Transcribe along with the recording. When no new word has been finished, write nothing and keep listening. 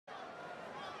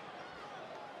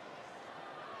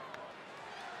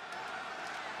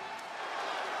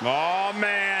Oh,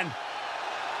 man.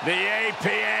 The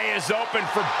APA is open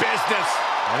for business.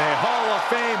 And a Hall of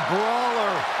Fame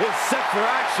brawler is set for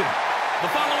action. The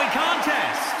following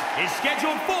contest is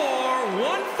scheduled for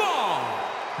one fall.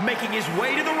 Making his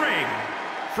way to the ring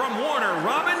from Warner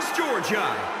Robins,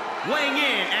 Georgia, weighing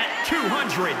in at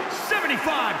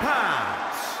 275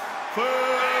 pounds,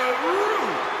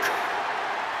 Farouk.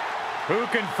 Who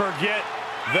can forget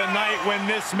the night when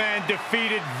this man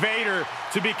defeated Vader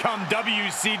to become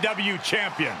WCW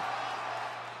champion?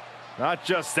 Not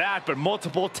just that, but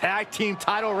multiple tag team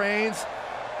title reigns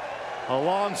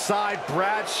alongside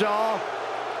Bradshaw,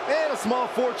 and a small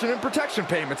fortune in protection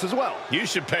payments as well. You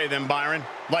should pay them, Byron.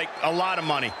 Like, a lot of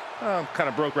money. I'm kind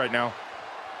of broke right now.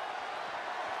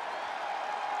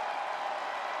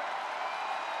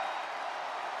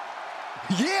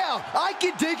 Yeah, I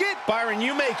can dig it. Byron,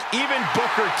 you make even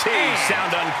Booker T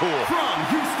sound uncool. From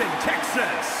Houston,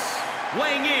 Texas,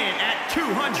 weighing in at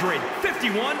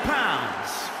 251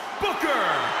 pounds, Booker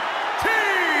T.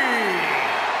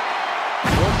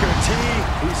 Booker T,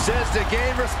 he says to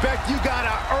gain respect, you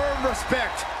gotta earn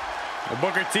respect. Well,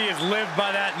 Booker T has lived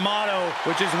by that motto,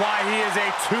 which is why he is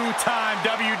a two-time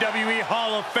WWE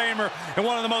Hall of Famer and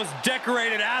one of the most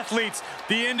decorated athletes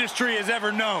the industry has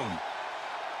ever known.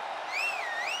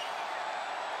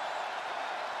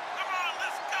 Come on,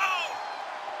 let's go!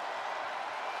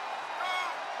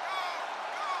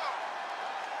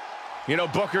 You know,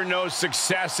 Booker knows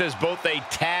success as both a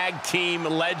tag team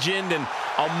legend and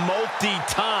a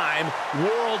multi-time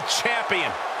world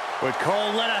champion. But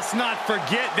Cole, let us not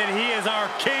forget that he is our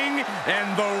king,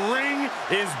 and the ring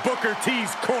is Booker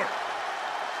T's court.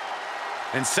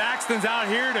 And Saxton's out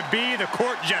here to be the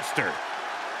court jester.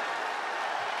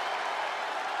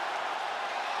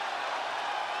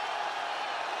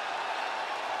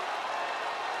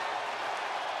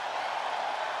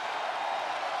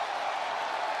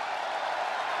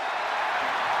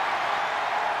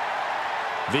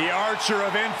 The Archer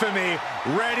of Infamy,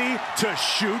 ready to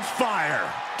shoot fire.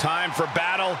 Time for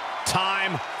battle,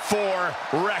 time for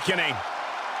reckoning.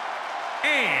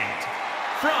 And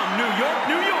from New York,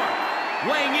 New York,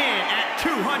 weighing in at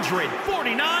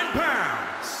 249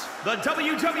 pounds, the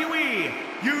WWE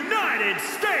United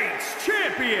States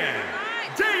Champion,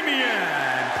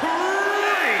 Damian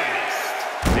Priest.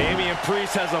 Damian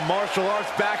Priest has a martial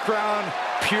arts background,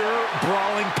 pure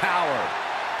brawling power.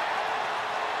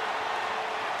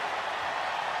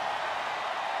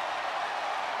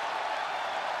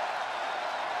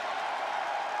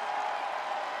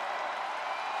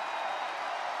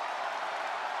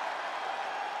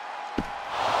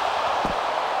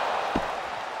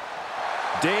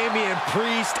 Damian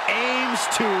Priest aims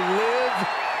to live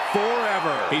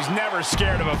forever. He's never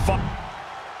scared of a fight.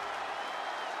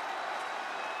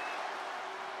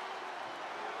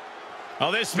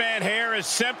 Oh, this man here is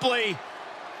simply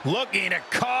looking to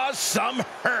cause some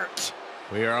hurt.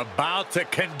 We are about to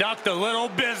conduct a little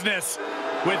business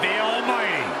with the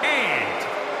Almighty. And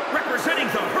representing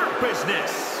the Hurt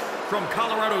Business from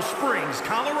Colorado Springs,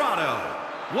 Colorado,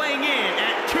 weighing in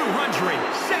at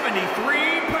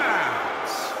 273 pounds,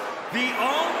 the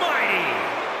Almighty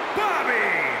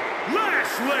Bobby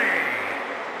Lashley.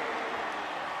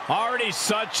 Already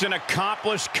such an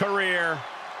accomplished career,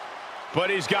 but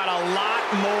he's got a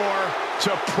lot more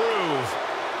to prove.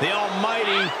 The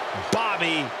Almighty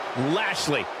Bobby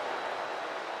Lashley.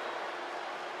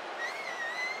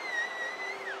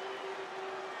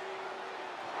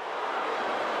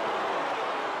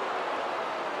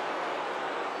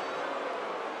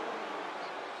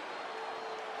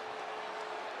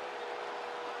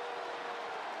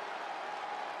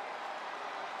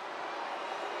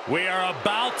 We are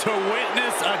about to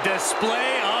witness a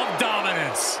display of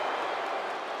dominance.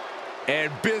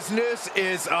 And business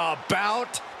is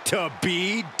about to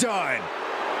be done.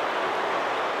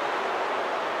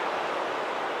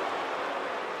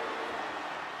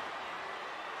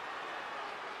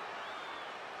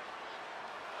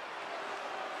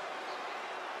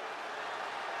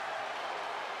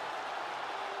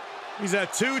 He's a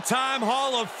two-time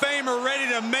Hall of Famer ready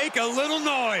to make a little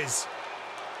noise.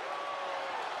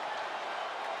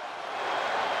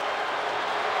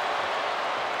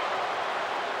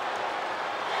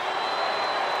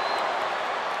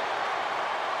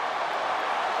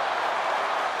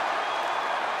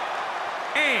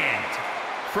 And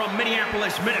from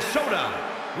Minneapolis, Minnesota,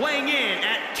 weighing in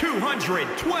at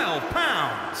 212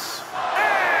 pounds,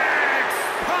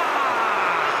 X-Pac!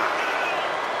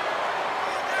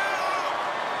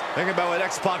 Think about what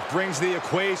X-Pac brings to the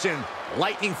equation.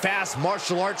 Lightning fast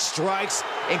martial arts strikes,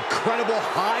 incredible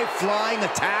high-flying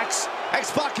attacks.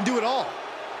 X-Pac can do it all.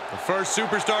 The first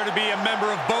superstar to be a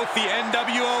member of both the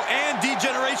NWO and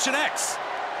D-Generation X.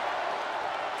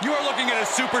 You are looking at a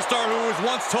superstar who was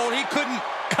once told he couldn't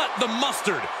cut the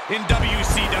mustard in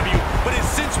WCW, but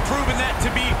has since proven that to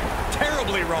be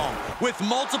terribly wrong with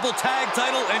multiple tag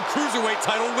title and cruiserweight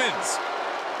title wins.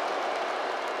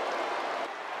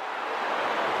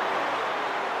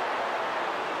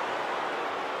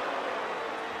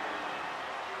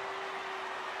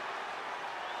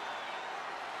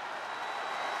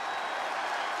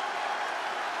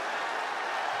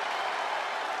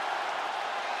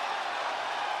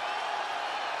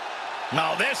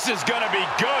 Now this is going to be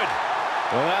good.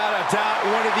 Without a doubt,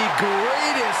 one of the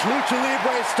greatest Lucha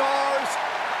Libre stars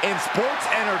in sports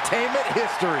entertainment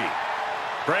history.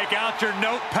 Break out your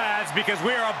notepads because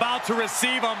we are about to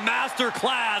receive a master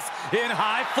class in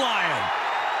high flying.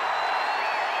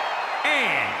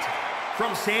 And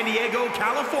from San Diego,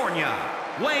 California,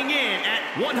 weighing in at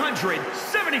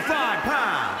 175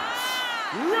 pounds,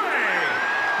 Rey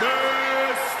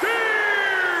Mysterio!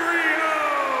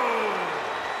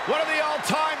 One of the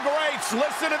all-time greats.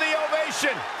 Listen to the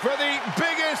ovation for the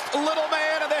biggest little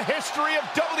man in the history of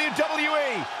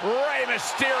WWE, Rey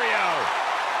Mysterio.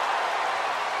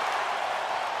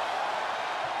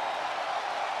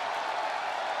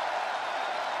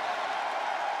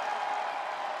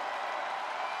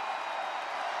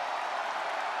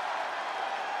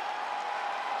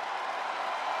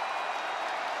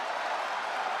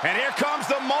 And here comes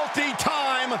the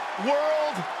multi-time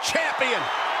world champion.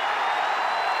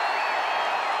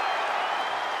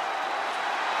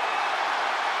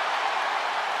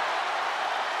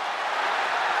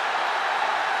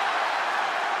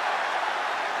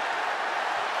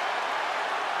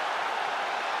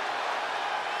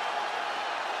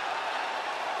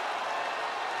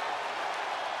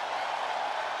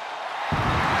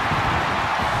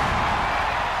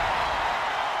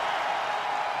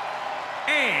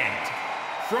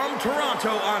 From Toronto,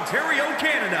 Ontario,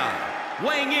 Canada,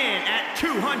 weighing in at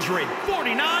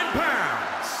 249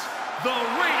 pounds, the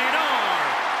Rated R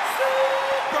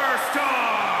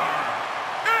Superstar,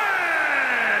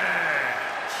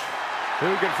 Edge!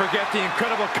 Who can forget the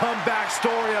incredible comeback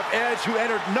story of Edge, who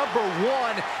entered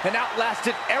 #1 and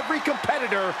outlasted every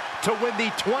competitor to win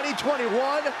the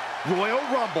 2021 Royal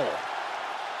Rumble.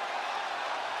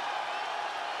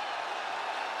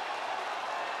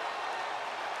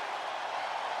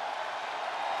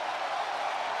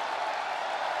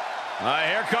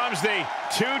 Here comes the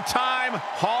two-time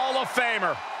Hall of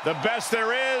Famer. The best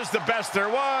there is, the best there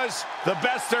was, the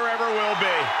best there ever will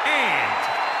be. And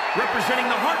representing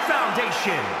the Hart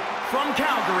Foundation from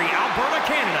Calgary, Alberta,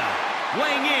 Canada,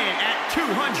 weighing in at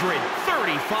 235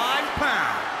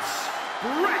 pounds,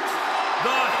 Bret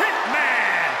the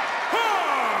Hitman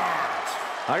Hart!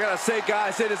 I gotta say,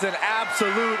 guys, it is an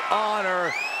absolute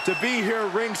honor to be here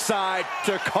ringside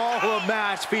to call a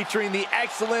match featuring the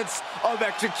excellence of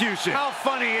execution. How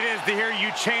funny it is to hear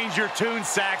you change your tune,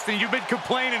 Saxton. You've been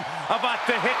complaining about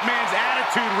the Hitman's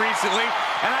attitude recently,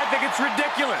 and I think it's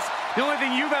ridiculous. The only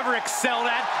thing you've ever excelled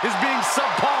at is being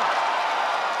subpar.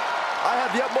 I have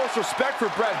the utmost respect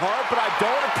for Bret Hart, but I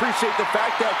don't appreciate the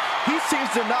fact that he seems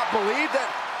to not believe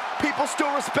that people still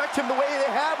respect him the way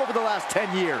they have over the last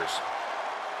 10 years.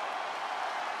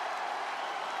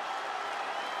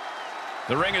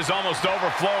 The ring is almost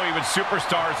overflowing with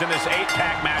superstars in this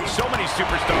 8-pack match. So many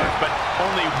superstars, but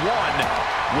only one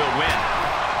will win.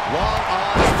 Long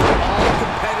odds for all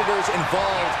competitors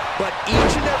involved, but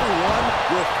each and every one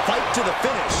will fight to the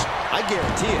finish. I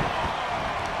guarantee it.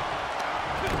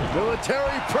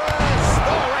 Military press.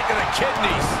 Oh, right to the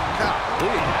kidneys.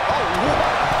 Golly. Oh, what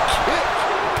a kick.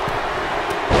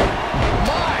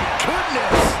 My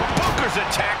goodness. Booker's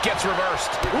attack gets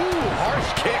reversed. Ooh,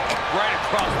 harsh kick. Right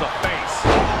across the face.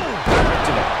 Right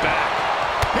to the back.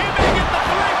 He may get the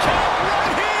 3 count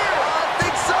right here. I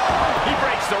think so. He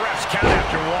breaks the ref's count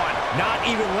after 1. Not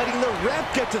even letting the ref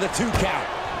get to the 2 count.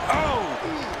 Oh.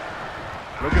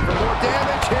 Looking for more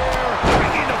damage here.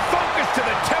 Bringing the focus to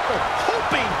the temple,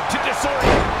 hoping to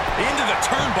disorient. Into the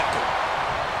turnbuckle.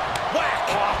 Whack.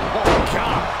 Oh,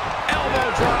 God. Elbow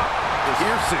drop.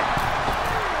 Piercing.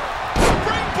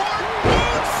 Springboard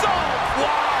moonsault.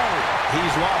 Wow.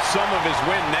 He's lost some of his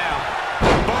wind now.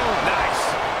 Boom. Nice.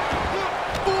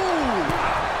 Ooh.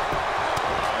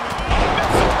 A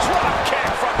missile drop kick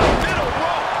from the middle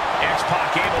rope.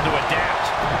 X-Pac able to adapt.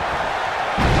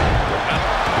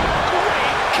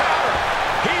 Great counter.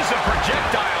 He's a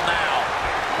projectile now.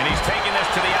 And he's taking this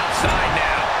to the outside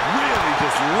now. Really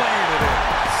just laying it in.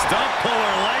 Stump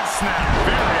puller leg snap.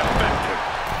 Very effective.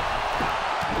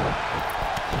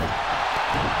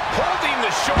 Holding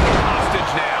the shoulder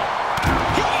hostage now.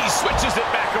 He's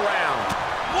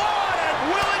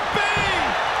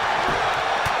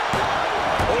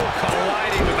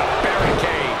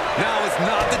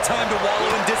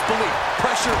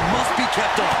pressure must be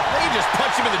kept up. They just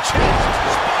punched him in the chest.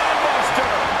 Spinebuster.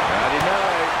 Friday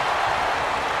night.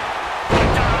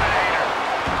 Dominator.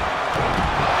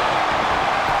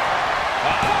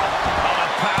 The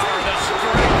power, the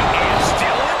strength is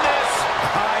still in this.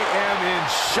 I am in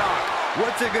shock.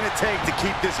 What's it going to take to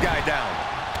keep this guy down?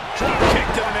 Drop kick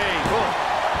to the knee.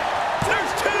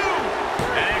 There's two.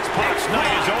 And X-Pac's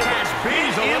night is over.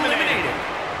 He's eliminated.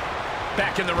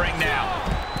 Back in the ring now.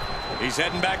 He's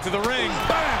heading back to the ring.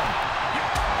 Bam!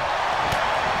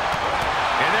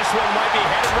 And this one might be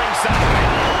headed ringside.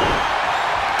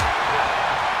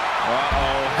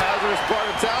 Uh-oh, hazardous part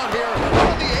of town here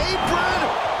on the apron.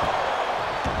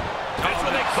 That's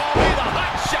what they call me, the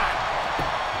hot shot.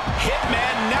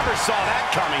 Hitman never saw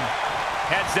that coming.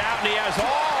 Heads out, and he has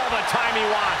all the time he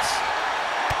wants.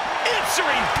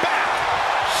 Answering back.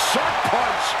 Sharp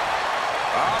punch.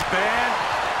 Up and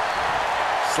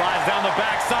slides down the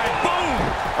backside. Boom!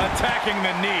 Attacking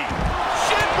the knee.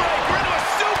 Shin breaker into a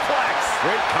suplex.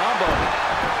 Great combo.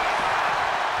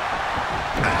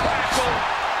 Crackle.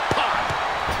 Pop.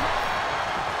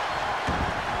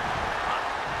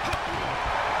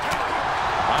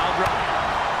 Wild ride.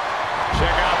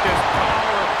 Check out this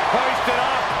power. Hoisted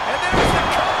up. And there's the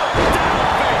cover. Down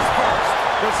face first.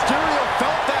 Mysterio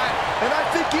felt that, and I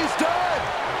think he's done.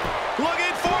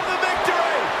 Looking for the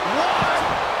victory. What?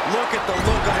 Look at the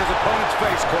look on his opponent's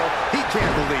face, Cole. He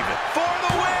can't believe it. For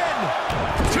the win.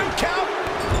 2 count.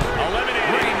 Eliminated.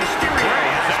 Rey Mysterio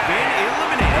has been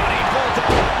eliminated. He pulls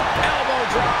up. Elbow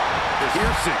drop.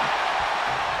 Piercing.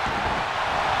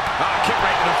 Kick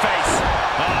right to the face.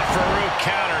 Farouk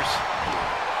counters.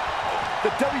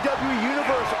 The WWE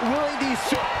Universe willing these...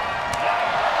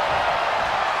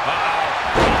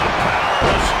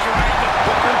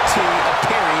 Booker T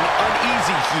appearing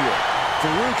uneasy here.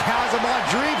 Farouk has him on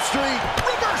Dream Street.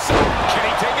 Reversal. Can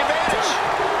he take advantage?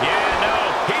 Yeah, no.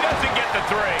 He doesn't get the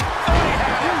 3.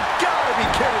 You gotta be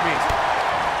kidding me.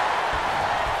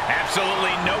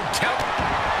 Absolutely no tell.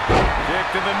 Kick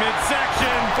to the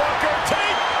midsection. Booker T.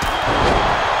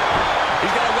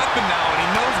 He's got a weapon now, and he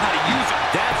knows how to use it.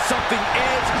 That's something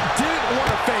Edge didn't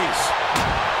want to face.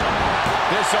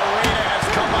 This arena has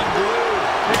come unglued.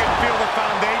 You can feel the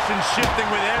foundation shifting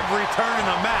with every turn in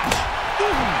the match.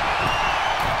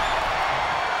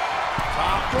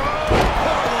 Top rope.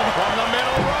 From the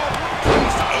middle rope.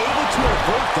 He's able to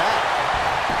avert that.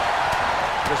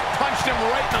 Just punched him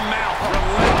right in the mouth.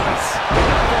 Relentless.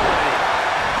 Already.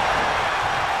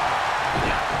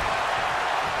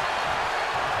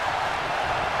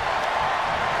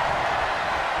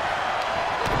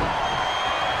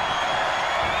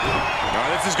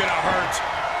 This is gonna hurt.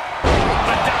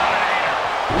 The Dominator.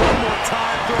 One more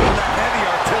time throwing the heavy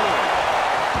artillery.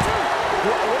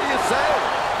 What do you say?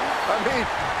 I mean...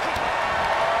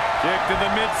 Kick to the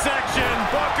midsection.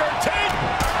 Booker T.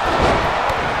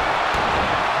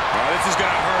 This is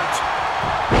gonna hurt.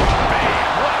 Bam.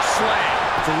 What a slam.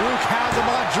 Farouk has him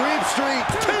on Dream Street.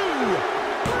 2.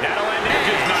 That'll end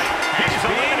Edge's night. He's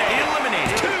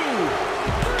eliminated. 2.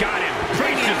 Got him.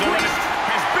 Reached his limit.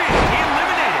 Has been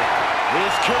eliminated.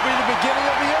 This could be the beginning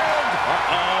of the end.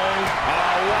 Uh-oh.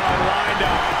 Oh, what a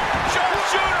wind-up.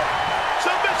 Sharpshooter.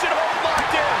 Submission hold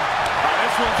locked in.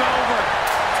 This one's over.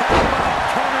 Timeout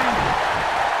coming.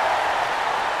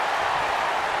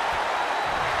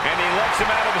 And he lets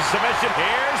him out of the submission.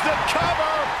 Here's the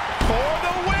cover for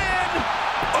the win.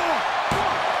 Oh.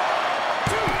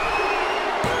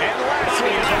 And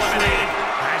Lashley is eliminated.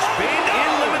 Has been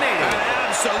eliminated. An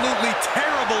absolutely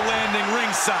terrible landing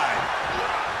ringside.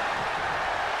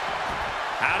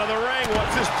 Out of the ring,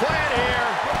 what's his plan here?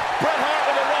 Bret Hart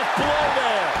with a rough blow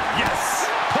there. Yes,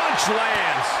 punch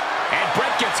lands. And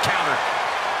Bret gets countered.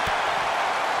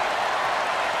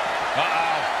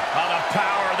 Uh-oh, the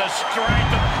power, the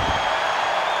strength.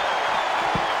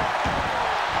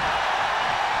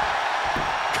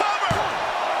 Cover!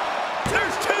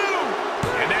 There's 2!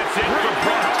 And that's it for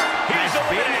Bret Hart. He's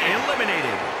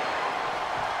Eliminated.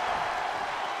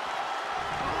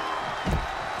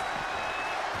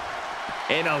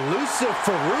 An elusive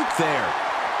Farouk there.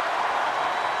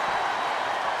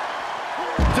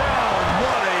 Down,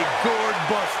 what a gourd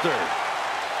buster.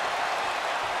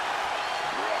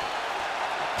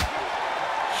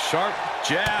 Sharp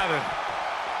jab and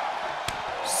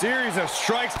series of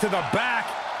strikes to the back.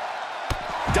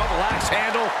 Double axe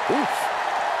handle. Oof.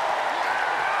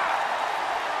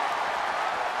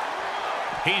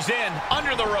 He's in,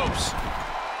 under the ropes.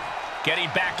 Getting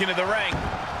back into the ring.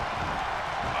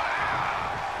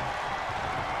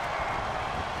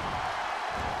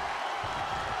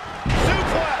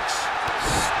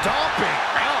 Stomping.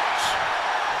 Ouch.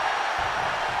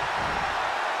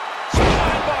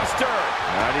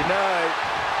 Friday night.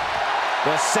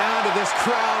 The sound of this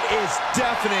crowd is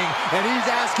deafening, and he's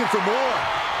asking for more.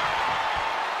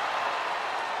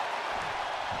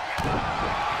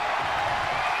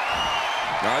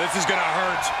 Now this is gonna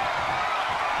hurt.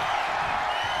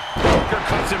 Booker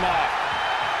cuts him off.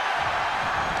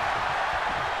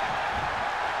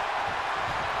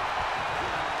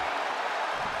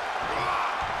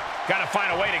 Gotta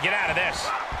find a way to get out of this.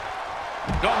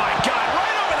 Oh my God,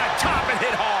 right over the top and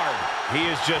hit hard. He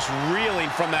is just reeling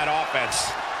from that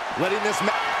offense. Letting this oh,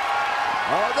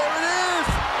 there it is!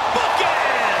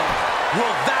 Bookend!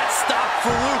 Will that stop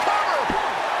Farouk? Cover!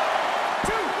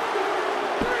 2,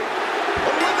 3.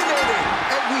 Eliminated,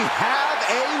 and we have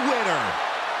a winner.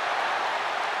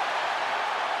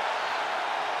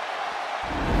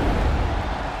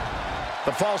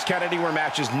 The Falls Count Anywhere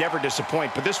matches never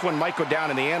disappoint, but this one might go down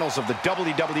in the annals of the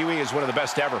WWE as one of the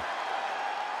best ever.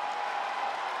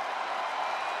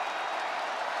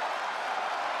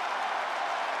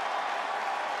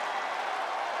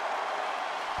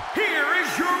 Here is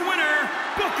your winner,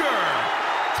 Booker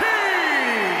T.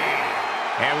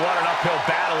 And what an uphill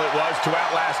battle it was to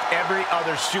outlast every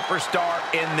other superstar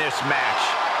in this match.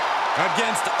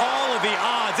 Against all of the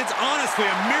odds, it's honestly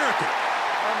a miracle.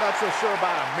 I'm not so sure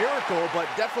about a miracle, but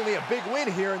definitely a big win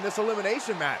here in this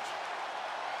elimination match.